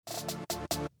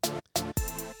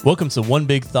Welcome to One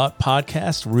Big Thought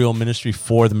Podcast, real ministry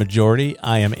for the majority.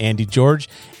 I am Andy George,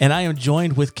 and I am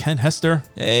joined with Ken Hester.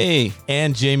 Hey.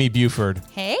 And Jamie Buford.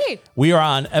 Hey. We are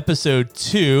on episode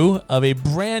 2 of a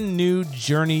brand new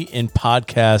journey in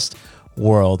podcast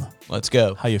world. Let's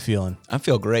go. How you feeling? I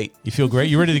feel great. You feel great?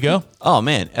 You ready to go? Oh,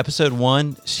 man. Episode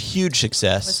 1, huge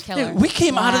success. Was killer. Dude, we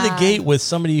came out of the gate with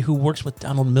somebody who works with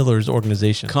Donald Miller's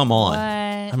organization. Come on. What?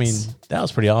 I mean, that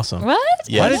was pretty awesome. What?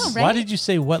 Yeah. Why I did, know, right? why did you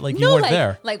say what like you No, weren't like,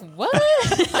 there? Like what?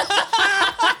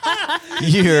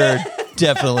 You're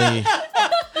definitely...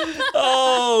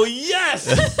 Oh,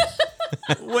 yes!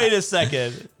 Wait a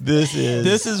second. This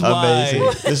is why- amazing.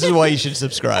 This is why you should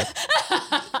subscribe.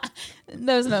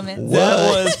 Those moments.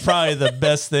 That was probably the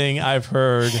best thing I've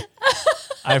heard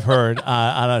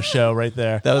on a show right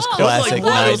there. That was I classic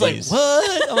was like, 90s.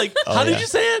 what? I'm like, how did yeah. you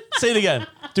say it? Say it again.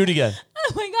 Do it again.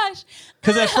 Oh my gosh.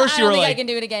 Because at first you I were don't think like, I can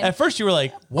do it again. At first you were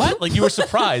like, what? Like you were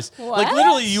surprised. Like What?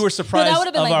 literally you were No, surprised that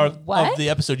would've been of like, what? of the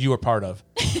episode you were part of.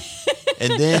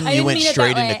 And then I you didn't went mean it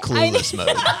straight that into way. clueless mode.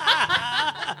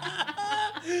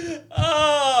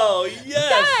 Oh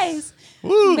yes. Guys.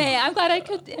 Woo. Man, I'm glad I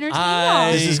could entertain I-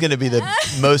 y'all. This is going to be the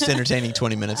most entertaining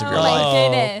 20 minutes of your Oh, life. my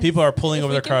goodness. People are pulling If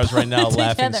over we their can cars right pull now it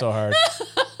laughing together. so hard.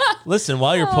 Listen,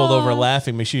 while you're pulled over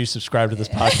laughing, make sure you subscribe to this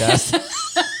podcast.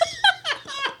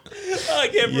 I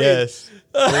can't breathe. Yes.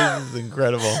 This is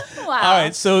incredible. Wow. All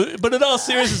right, so, but in all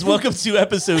seriousness, welcome to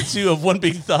episode 2 of One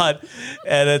Big Thought,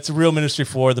 and it's real ministry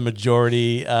for the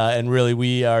majority, and really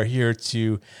we are here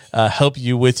to help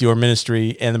you with your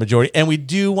ministry and the majority, and we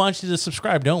do want you to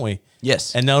subscribe, don't we?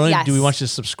 Yes. And not only Yes. do we want you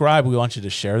to subscribe, we want you to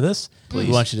share this. Please.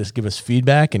 We want you to give us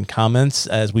feedback and comments,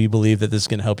 as we believe that this is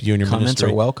going to help you in your Comments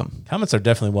ministry. are welcome. Comments are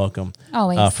definitely welcome.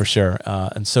 Always. For sure.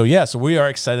 And so, yeah, so we are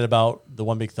excited about the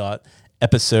One Big Thought,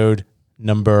 episode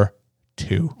number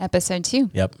 2. Episode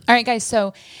 2. Yep. All right, guys.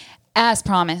 So, as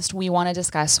promised, we want to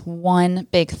discuss one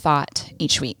big thought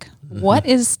each week. Mm-hmm. What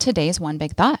is today's one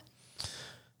big thought?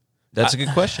 That's a good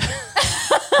question.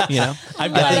 You know?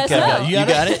 I've got it. it. I've got it. You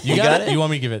got it? You got it? You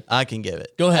want me to give it? I can give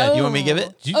it. Go ahead. You want me to give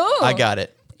it? Oh. I got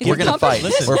it. Is We're it going to fight.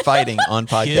 competition? We're fighting on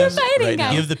podcast fighting, right now.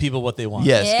 guys. Give the people what they want.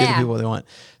 Yes, give the Yeah. people what they want.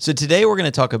 So today we're going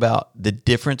to talk about the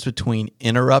difference between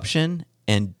interruption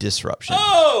and disruption.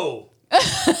 Oh!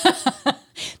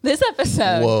 This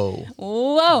episode.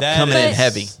 Whoa. That Coming in is-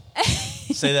 heavy.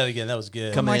 Say that again. That was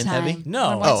good. Coming One in more time. heavy?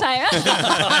 No. One more Oh. time.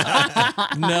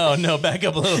 No, back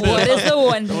up a little bit. What is the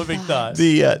one? One big thought.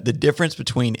 The difference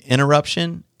between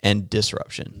interruption and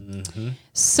disruption.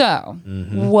 So,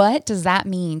 what does that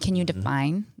mean? Can you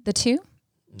define the two?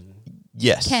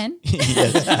 Yes. Ken?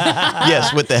 yes.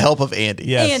 Yes, with the help of Andy.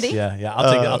 Yes. Andy? Yeah.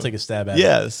 I'll take a stab at it.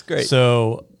 Yes, great.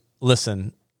 So,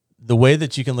 listen, the way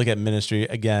that you can look at ministry,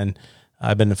 again,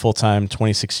 I've been in full-time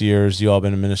 26 years. You all have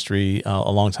been in ministry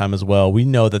a long time as well. We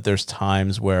know that there's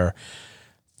times where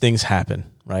things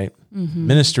happen, right? Mm-hmm.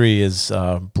 Ministry is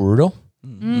brutal.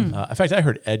 In fact, I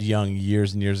heard Ed Young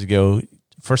years and years ago.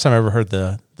 First time I ever heard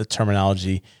the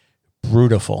terminology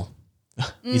brutiful.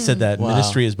 He said that Wow.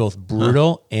 ministry is both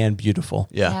brutal and beautiful.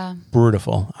 yeah.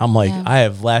 Brutiful. I'm like, Yeah. I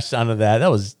have latched onto that. That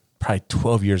was probably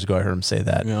 12 years ago I heard him say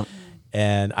that. Yeah.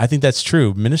 And I think that's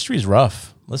true. Ministry is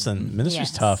rough. Listen, ministry's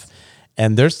Yes. tough.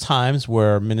 And there's times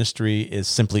where ministry is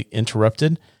simply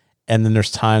interrupted, and then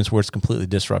there's times where it's completely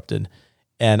disrupted.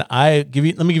 And let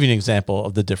me give you an example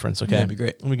of the difference, okay? That'd be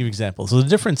great. Let me give you an example. So the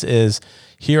difference is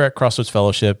here at Crossroads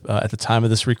Fellowship, at the time of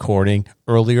this recording,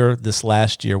 earlier this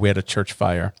last year, we had a church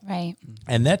fire. Right.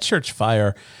 And that church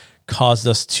fire caused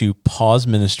us to pause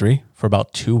ministry for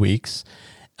about 2 weeks.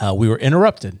 We were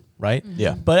interrupted, right?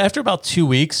 Yeah. But after about 2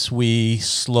 weeks, we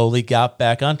slowly got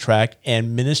back on track,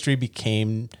 and ministry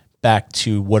became back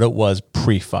to what it was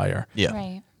pre-fire. Yeah.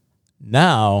 Right.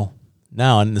 Now,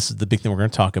 and this is the big thing we're going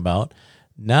to talk about,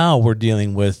 now we're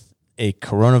dealing with a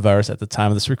coronavirus at the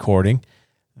time of this recording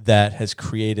that has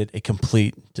created a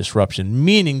complete disruption,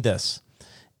 meaning this.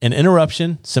 An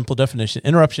interruption, simple definition,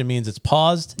 interruption means it's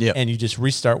paused Yep. and you just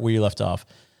restart where you left off.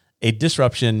 A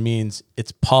disruption means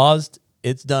it's paused,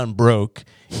 it's done, broke,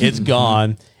 it's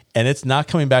gone, and it's not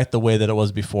coming back the way that it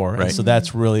was before. Right. And so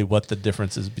that's really what the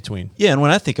difference is between. Yeah, and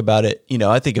when I think about it,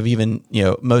 I think of even,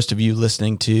 most of you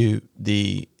listening to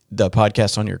the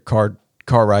podcast on your car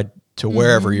ride to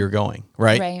wherever you're going,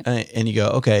 right? Right. And you go,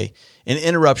 okay, an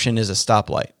interruption is a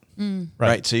stoplight.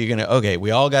 Right. So you're going to,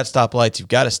 we all got stoplights. You've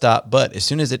got to stop. But as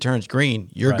soon as it turns green,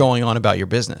 you're Right. going on about your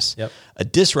business. Yep. A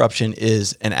disruption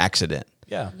is an accident.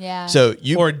 Yeah. Yeah. So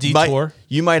you Or a detour,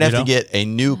 you might have you know? to get a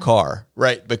new car,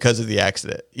 right, because of the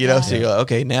accident. So you're like,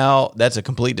 okay, now that's a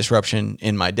complete disruption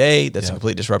in my day. That's a Yeah.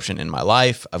 complete disruption in my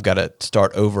life. I've got to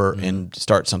start over and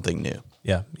start something new.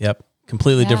 Yeah. Yep.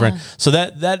 completely Yeah. different. So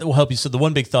that will help you. So the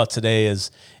one big thought today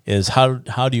is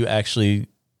how do you actually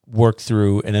work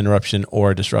through an interruption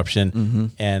or a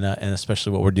disruption, and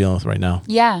especially what we're dealing with right now.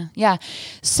 Yeah, yeah.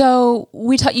 So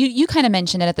you kind of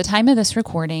mentioned it at the time of this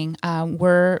recording.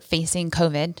 We're facing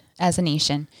COVID as a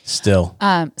nation. Still,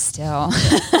 Still.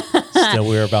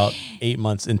 we're about 8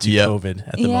 months into COVID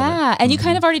at the moment. Yeah, and you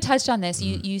kind of already touched on this.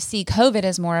 You see COVID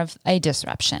as more of a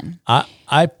disruption.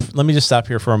 I let me just stop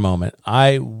here for a moment.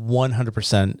 I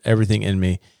 100% everything in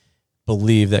me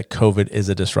believe that COVID is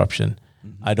a disruption.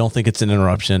 I don't think it's an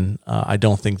interruption. I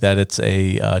don't think that it's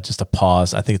a just a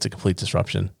pause. I think it's a complete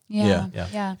disruption.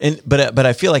 Yeah. But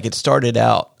I feel like it started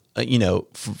out,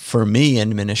 for me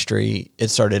in ministry, it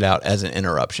started out as an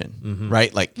interruption,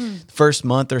 right? Like first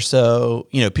month or so,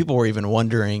 people were even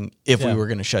wondering if we were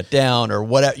going to shut down or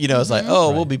what, it's like,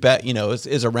 we'll be back,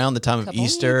 it's around the time of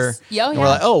Easter. And we're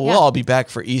like, we'll all be back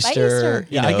for Easter.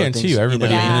 Yeah, I guarantee you,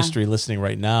 everybody in ministry listening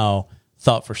right now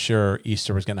thought for sure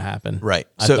Easter was going to happen. Right.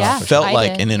 So it felt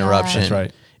like an interruption. That's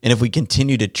right. And if we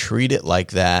continue to treat it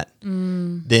like that,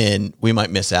 then we might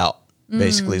miss out,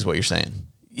 basically, is what you're saying.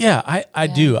 Yeah, I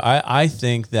do. I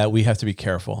think that we have to be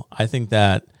careful. I think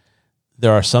that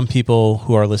there are some people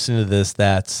who are listening to this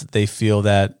that they feel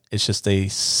that it's just a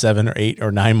 7 or 8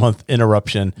 or 9 month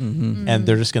interruption, and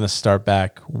they're just going to start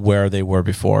back where they were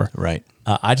before. Right.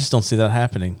 I just don't see that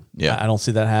happening. Yeah. I don't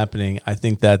see that happening. I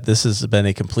think that this has been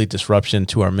a complete disruption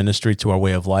to our ministry, to our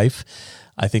way of life.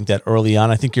 I think that early on,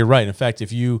 I think you're right. In fact,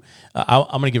 if you, I'm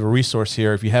going to give a resource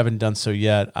here. If you haven't done so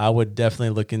yet, I would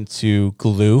definitely look into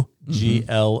Gloo,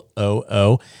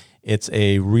 Gloo. It's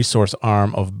a resource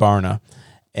arm of Barna,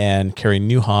 and Carey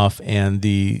Nieuwhof and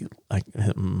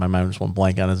my mind just went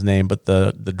blank on his name, but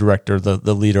the director,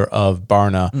 the leader of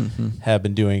Barna, have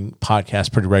been doing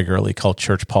podcasts pretty regularly called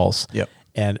Church Pulse. Yep.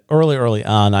 And early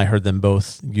on, I heard them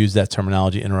both use that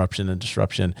terminology, interruption and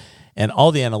disruption. And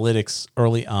all the analytics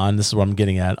early on, this is what I'm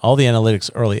getting at, all the analytics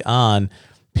early on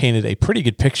painted a pretty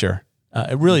good picture.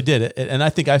 It really did. And I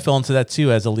think I fell into that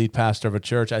too as a lead pastor of a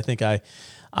church. I think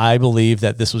I believe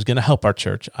that this was going to help our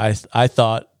church. I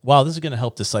thought, wow, this is going to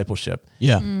help discipleship.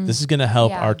 Yeah. This is going to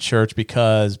help our church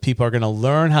because people are going to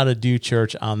learn how to do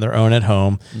church on their own at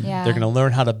home. Yeah. They're going to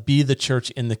learn how to be the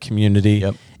church in the community.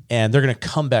 Yep. And they're going to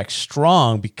come back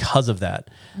strong because of that.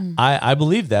 I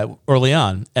believe that early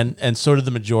on, and so did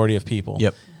the majority of people.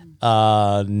 Yep.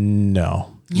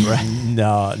 No. Right.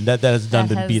 No, that has been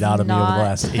beat out of me over the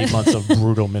last 8 months of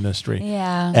brutal ministry.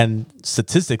 Yeah. And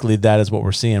statistically, that is what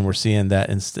we're seeing. We're seeing that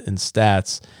in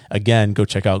stats. Again, go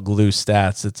check out Gloo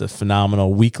Stats. It's a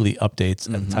phenomenal weekly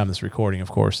updates at the time of this recording, of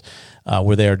course,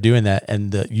 where they are doing that.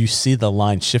 And you see the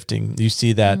line shifting. You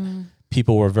see that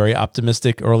people were very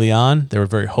optimistic early on. They were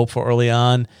very hopeful early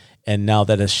on. And now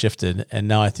that has shifted. And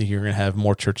now I think you're going to have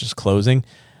more churches closing.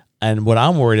 And what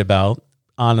I'm worried about,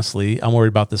 honestly, I'm worried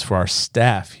about this for our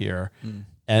staff here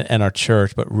and our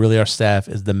church, but really our staff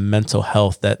is the mental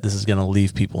health that this is going to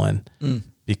leave people in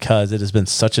because it has been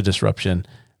such a disruption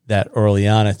that early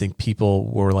on, I think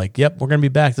people were like, yep, we're going to be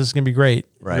back. This is going to be great.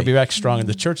 We're going to be back strong. And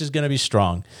the church is going to be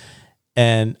strong.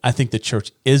 And I think the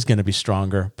church is going to be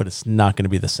stronger, but it's not going to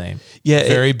be the same. Yeah.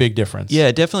 Very big difference. Yeah,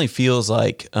 it definitely feels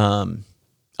like,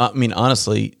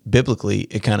 honestly, biblically,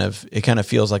 it kind of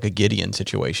feels like a Gideon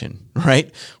situation, right?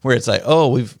 Where it's like,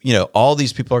 we've, all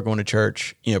these people are going to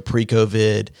church,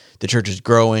 pre-COVID, the church is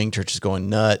growing, church is going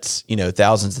nuts,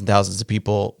 thousands and thousands of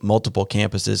people, multiple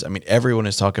campuses. I mean, everyone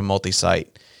is talking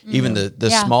multi-site. Even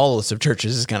the smallest of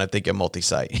churches is kind of thinking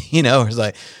multi-site, it's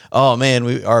like, oh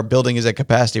man, our building is at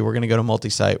capacity. We're going to go to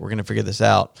multi-site. We're going to figure this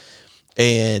out.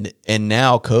 And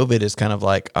now COVID is kind of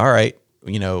like, all right,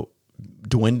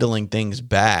 dwindling things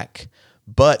back,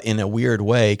 but in a weird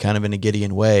way, kind of in a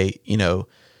Gideon way,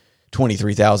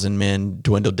 23,000 men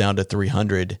dwindled down to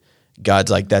 300.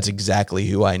 God's like, that's exactly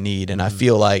who I need. And I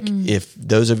feel like if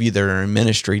those of you that are in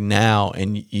ministry now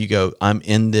and you go, I'm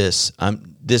in this,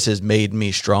 this has made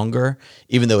me stronger,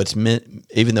 even though it's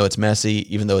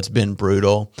messy, even though it's been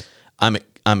brutal,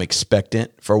 I'm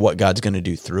expectant for what God's going to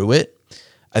do through it.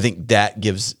 I think that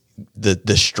gives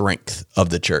the strength of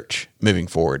the church moving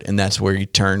forward. And that's where you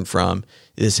turn from,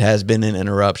 this has been an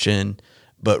interruption,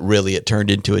 but really it turned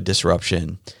into a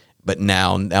disruption. But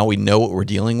now we know what we're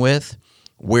dealing with.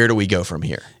 Where do we go from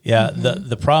here? Yeah.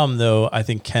 The problem though, I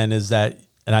think, Ken, is that,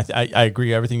 and I agree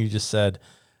with everything you just said,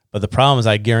 but the problem is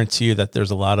I guarantee you that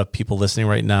there's a lot of people listening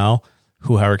right now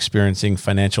who are experiencing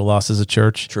financial losses at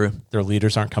church. True. Their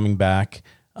leaders aren't coming back.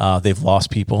 They've lost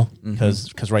people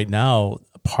because right now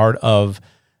part of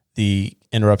the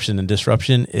interruption and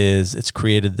disruption is it's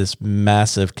created this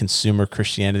massive consumer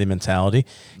Christianity mentality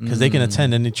because they can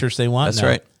attend any church they want. That's now.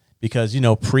 right. because,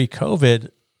 pre-COVID,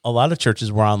 a lot of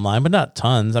churches were online, but not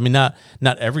tons. I mean, not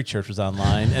every church was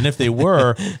online. And if they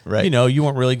were, Right. you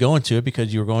weren't really going to it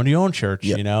because you were going to your own church,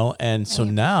 Yep. And so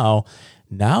now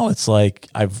it's like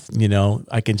I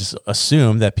can just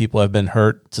assume that people have been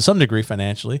hurt to some degree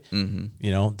financially.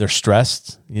 Mm-hmm. They're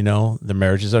stressed, their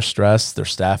marriages are stressed, their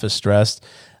staff is stressed.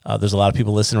 There's a lot of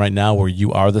people listening right now where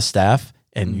you are the staff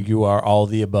and you are all of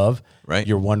the above. Right.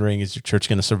 You're wondering, is your church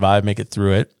going to survive, make it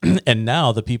through it? And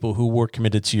now the people who were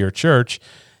committed to your church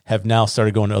have now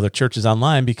started going to other churches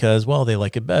online because, well, they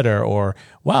like it better, or,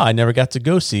 wow, I never got to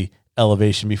go see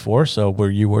Elevation before. So where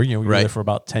you were, you were Right. there for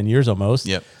about 10 years almost.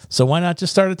 Yep. So why not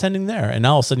just start attending there? And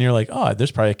now all of a sudden you're like, oh,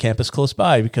 there's probably a campus close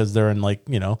by because they're in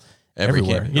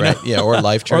everywhere. campus, right? Yeah, or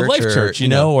Life Church. or Life Church,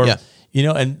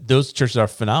 and those churches are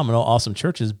phenomenal, awesome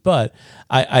churches. But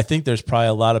I think there's probably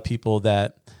a lot of people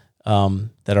that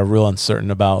are real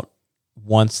uncertain about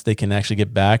once they can actually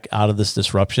get back out of this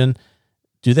disruption,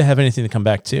 do they have anything to come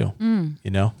back to?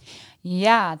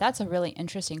 Yeah, that's a really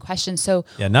interesting question. So,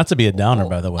 Yeah, not to be a downer,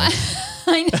 by the way.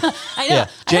 I know. Yeah,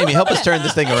 Jamie, help us turn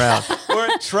this thing around.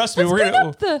 Trust me, we're Bring gonna.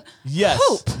 up the Yes,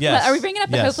 hope. yes. Are we bringing up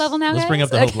the yes. hope level now, Let's guys? bring up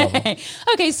the hope level.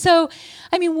 Okay, so,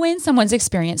 when someone's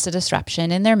experienced a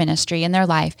disruption in their ministry, in their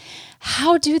life,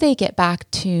 how do they get back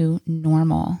to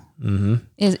normal? Mm-hmm.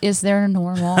 Is there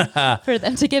normal for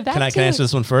them to get back Can I to? answer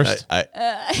this one first?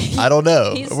 I don't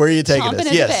know. He's Where are you taking chomping us? at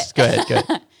the Yes, bit. go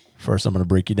ahead. First, I'm going to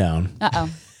break you down. Uh-oh.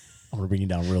 I'm going to bring you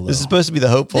down real low. This is supposed to be the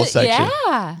hopeful section.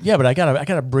 Yeah. Yeah, but I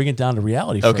gotta bring it down to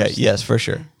reality Okay, first. yes, for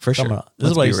sure. For So sure. this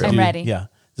is Let's what I be used to real. do. I'm ready. Yeah,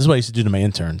 this is what I used to do to my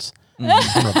interns.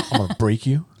 I'm gonna break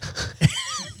you,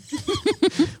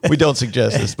 We don't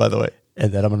suggest this, by the way.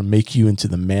 and then I'm gonna make you into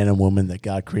the man and woman that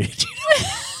God created you.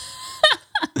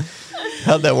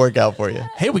 How'd that work out for you?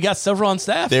 Hey, we got several on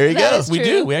staff. There you That go. is We true.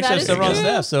 do. We actually That have is several on true.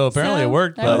 staff, so apparently it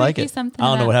worked. there But might like be it. something I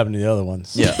don't to know what that. happened to the other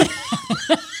ones. Yeah.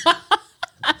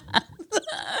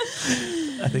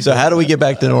 I think So how do we get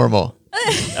back to normal?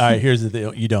 All right, here's the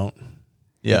deal. You don't.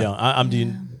 Yeah. You don't. I'm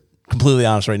being completely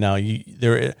honest right now.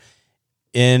 There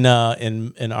in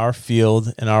our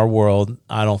field, in our world,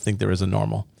 I don't think there is a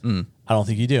normal. I don't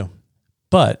think you do.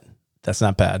 But that's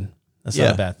not bad. That's not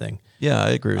Yeah. a bad thing. Yeah, I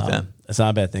agree with that. That's not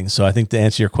a bad thing. So I think to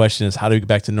answer your question is how do we get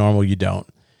back to normal? You don't.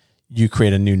 You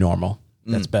create a new normal.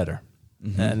 That's better.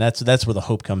 And that's where the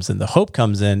hope comes in. The hope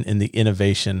comes in the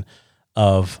innovation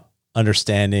of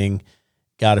understanding,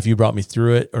 God, if you brought me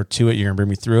through it or to it, you're going to bring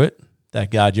me through it.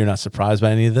 That God, you're not surprised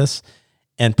by any of this.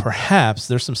 And perhaps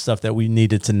there's some stuff that we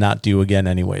needed to not do again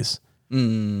anyways.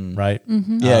 Right?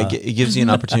 Yeah, it gives you an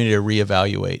opportunity to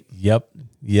reevaluate. Yep.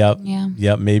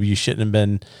 Yeah. Maybe you shouldn't have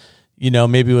been,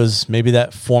 maybe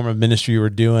that form of ministry you were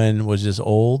doing was just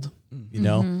old,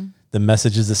 the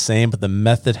message is the same, but the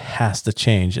method has to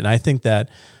change. And I think that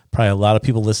probably a lot of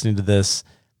people listening to this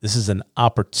is an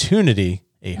opportunity,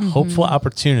 a hopeful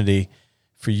opportunity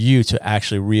for you to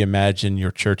actually reimagine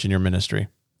your church and your ministry.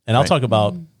 And I'll talk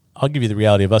about, I'll give you the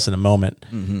reality of us in a moment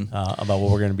about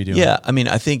what we're going to be doing. Yeah,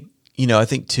 I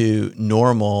think too,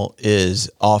 normal is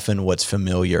often what's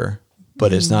familiar,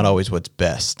 but it's not always what's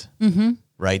best.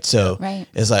 Right. So Right.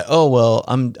 it's like, oh, well,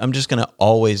 I'm just going to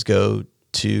always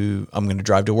I'm going to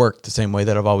drive to work the same way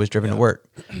that I've always driven to work.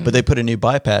 But they put a new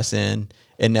bypass in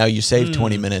and now you save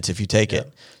 20 minutes if you take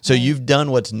it. So you've done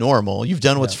what's normal, you've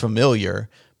done what's familiar,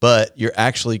 but you're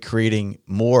actually creating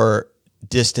more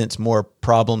distance, more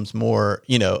problems, more,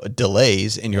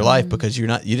 delays in your life because you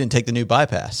didn't take the new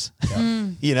bypass,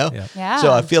 Yeah.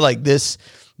 So I feel like this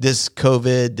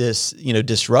COVID, this,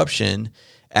 disruption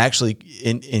actually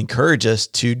encourage us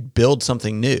to build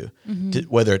something new,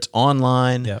 whether it's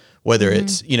online, Yep. whether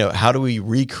it's, how do we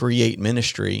recreate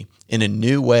ministry in a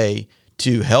new way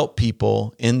to help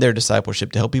people in their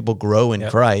discipleship, to help people grow in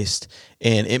Christ.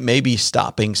 And it may be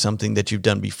stopping something that you've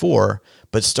done before,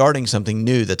 but starting something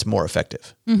new that's more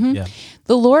effective. Yeah.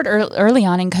 The Lord, early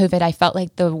on in COVID, I felt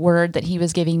like the word that he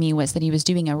was giving me was that he was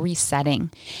doing a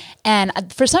resetting. And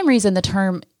for some reason, the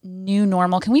term new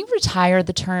normal, can we retire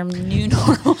the term new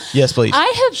normal? Yes, please.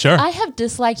 I have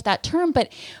disliked that term, but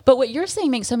what you're saying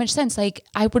makes so much sense. Like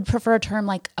I would prefer a term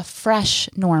like a fresh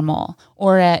normal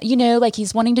or like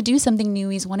he's wanting to do something new.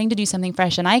 He's wanting to do something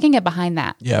fresh. And I can get behind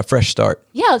that. Yeah, fresh start.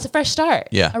 Yeah. It's a fresh start.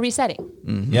 Yeah. A resetting.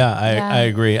 Yeah, I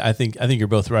agree. I think you're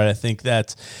both right. I think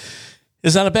that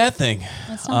it's not a bad thing.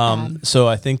 That's not bad. So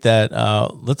I think that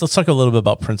let's talk a little bit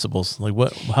about principles. Like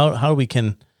how we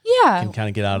can kind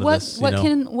of get out of this.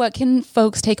 What can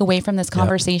folks take away from this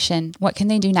conversation? What can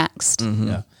they do next?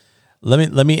 Yeah.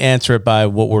 Let me answer it by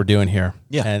what we're doing here.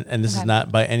 Yeah. And this is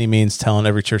not by any means telling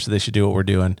every church that they should do what we're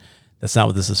doing. That's not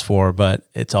what this is for, but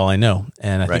it's all I know.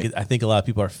 And I think a lot of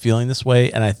people are feeling this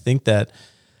way. And I think that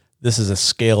this is a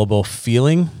scalable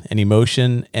feeling and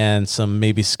emotion and some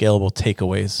maybe scalable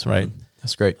takeaways, right?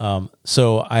 That's great.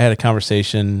 So I had a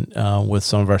conversation with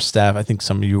some of our staff. I think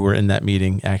some of you were in that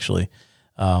meeting actually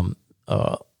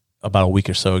about a week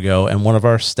or so ago. And one of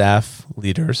our staff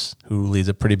leaders, who leads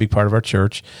a pretty big part of our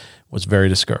church, was very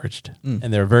discouraged. And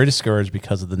they were very discouraged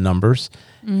because of the numbers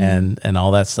and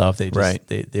all that stuff. They just,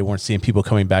 they weren't seeing people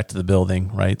coming back to the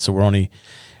building, right? So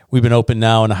we've been open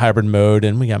now in a hybrid mode,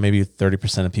 and we got maybe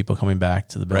 30% of people coming back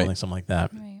to the building, something like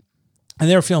that. Right. And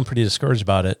they were feeling pretty discouraged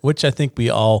about it, which I think we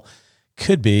all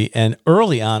could be. And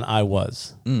early on I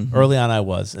was,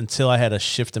 until I had a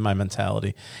shift in my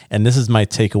mentality. And this is my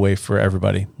takeaway for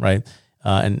everybody, right?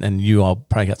 And you all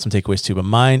probably got some takeaways too, but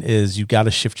mine is you got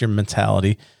to shift your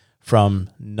mentality from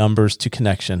numbers to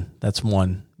connection. That's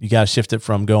one. You got to shift it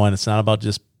from going, it's not about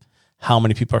just how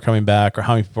many people are coming back or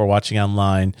how many people are watching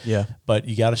online. Yeah. But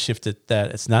you got to shift it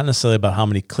that it's not necessarily about how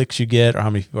many clicks you get or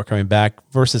how many people are coming back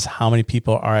versus how many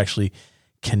people are actually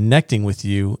connecting with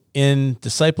you in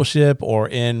discipleship or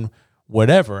in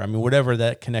whatever. I mean, whatever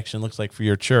that connection looks like for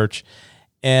your church.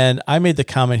 And I made the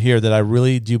comment here that I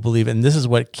really do believe, and this is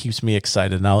what keeps me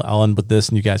excited, and I'll end with this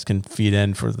and you guys can feed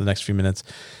in for the next few minutes,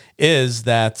 is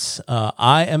that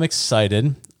I am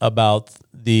excited about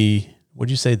the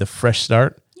fresh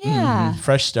start? Yeah.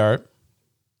 Fresh start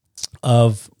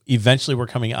of eventually we're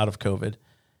coming out of COVID.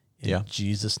 In Yeah.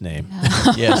 Jesus' name.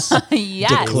 Yes.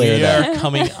 Yes. Declare We that. are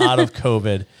coming out of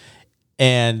COVID,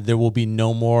 and there will be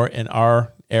no more in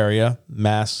our area.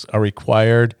 Masks are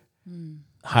required,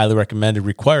 highly recommended,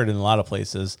 required in a lot of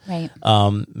places, Right.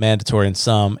 mandatory in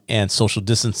some, and social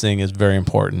distancing is very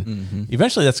important.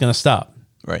 Eventually that's going to stop.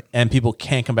 Right. And people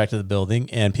can come back to the building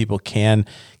and people can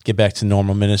get back to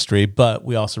normal ministry. But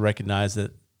we also recognize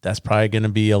that that's probably going to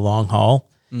be a long haul.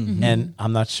 And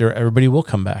I'm not sure everybody will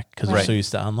come back because we're so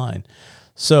used to online.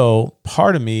 So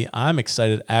part of me, I'm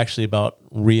excited actually about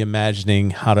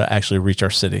reimagining how to actually reach our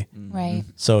city. Right.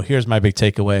 So here's my big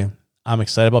takeaway. I'm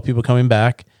excited about people coming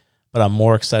back, but I'm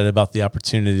more excited about the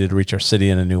opportunity to reach our city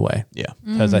in a new way. Yeah.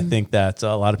 Because I think that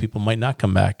a lot of people might not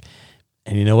come back.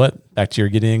 And you know what? Back to your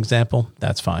Gideon example,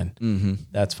 that's fine.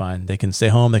 That's fine. They can stay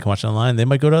home. They can watch online. They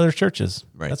might go to other churches.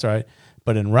 Right. That's all right.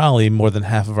 But in Raleigh, more than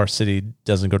half of our city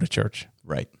doesn't go to church.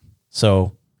 Right.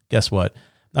 So guess what? I'm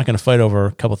not going to fight over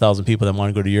a couple thousand people that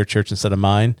want to go to your church instead of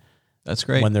mine. That's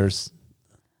great. When there's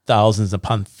thousands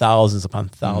upon thousands upon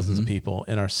thousands of people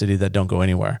in our city that don't go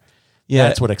anywhere. Yeah.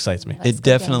 That's what excites me. It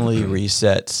definitely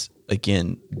resets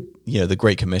again, the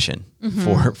Great Commission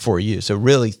for you. So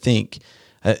really think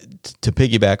to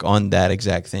piggyback on that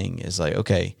exact thing is like,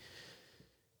 okay,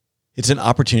 it's an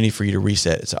opportunity for you to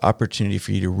reset. It's an opportunity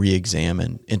for you to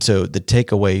re-examine. And so the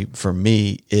takeaway for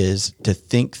me is to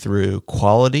think through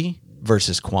quality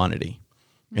versus quantity.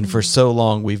 And for so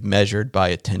long, we've measured by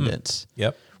attendance.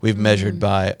 Yep. We've measured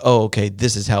by,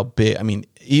 this is how big. I mean,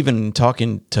 even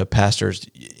talking to pastors,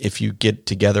 if you get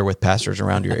together with pastors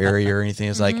around your area or anything,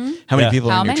 it's like, how many people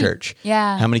are How in your many? church?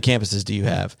 Yeah. How many campuses do you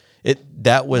have?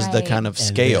 That was the Right. kind of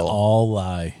And they scale. all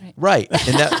lie. Right.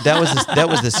 And that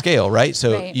was the scale, right?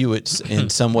 So Right. you would, in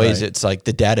some ways Right. it's like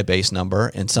the database number.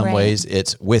 In some Right. ways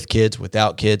it's with kids,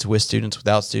 without kids, with students,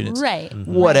 without students. Right.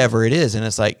 Whatever it is. And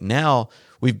it's like now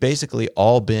we've basically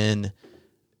all been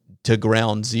to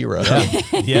ground zero,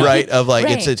 Yeah. right? Of like,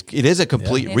 Right. it is a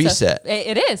complete reset.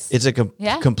 It is. It's a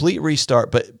Yeah. complete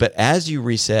restart. But as you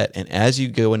reset and as you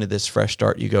go into this fresh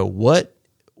start, you go, what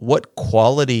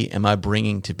quality am I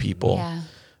bringing to people Yeah.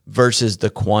 versus the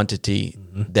quantity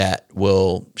that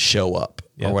will show up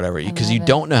Yeah. or whatever? Because love you it.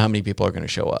 don't know how many people are going to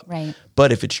show up. Right.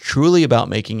 But if it's truly about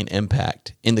making an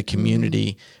impact in the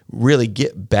community, really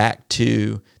get back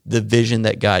to the vision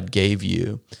that God gave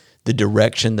you, the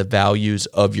direction, the values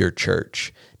of your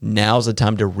church. Now's the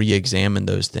time to re-examine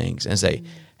those things and say,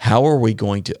 how are we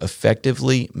going to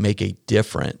effectively make a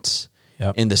difference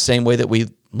Yep. in the same way that we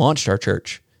launched our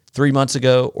church 3 months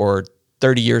ago or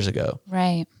 30 years ago?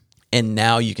 Right. And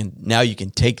now you can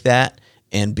take that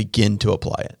and begin to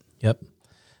apply it.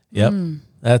 Yep.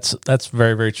 That's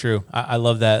very, very true. I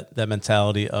love that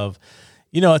mentality of,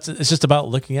 it's just about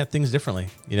looking at things differently,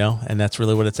 and that's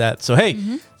really what it's at. So, hey,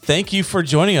 thank you for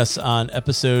joining us on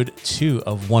episode 2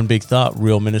 of One Big Thought,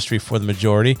 Real Ministry for the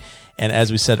Majority. And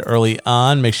as we said early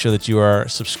on, make sure that you are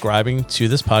subscribing to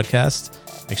this podcast.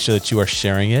 Make sure that you are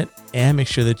sharing it and make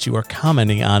sure that you are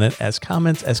commenting on it, as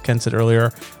comments, as Ken said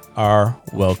earlier, are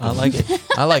welcome. I like it.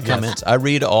 I like comments. I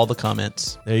read all the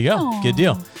comments. There you go. Good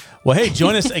deal. Well, hey,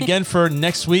 join us again for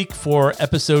next week for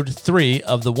episode 3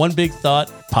 of the One Big Thought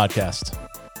podcast.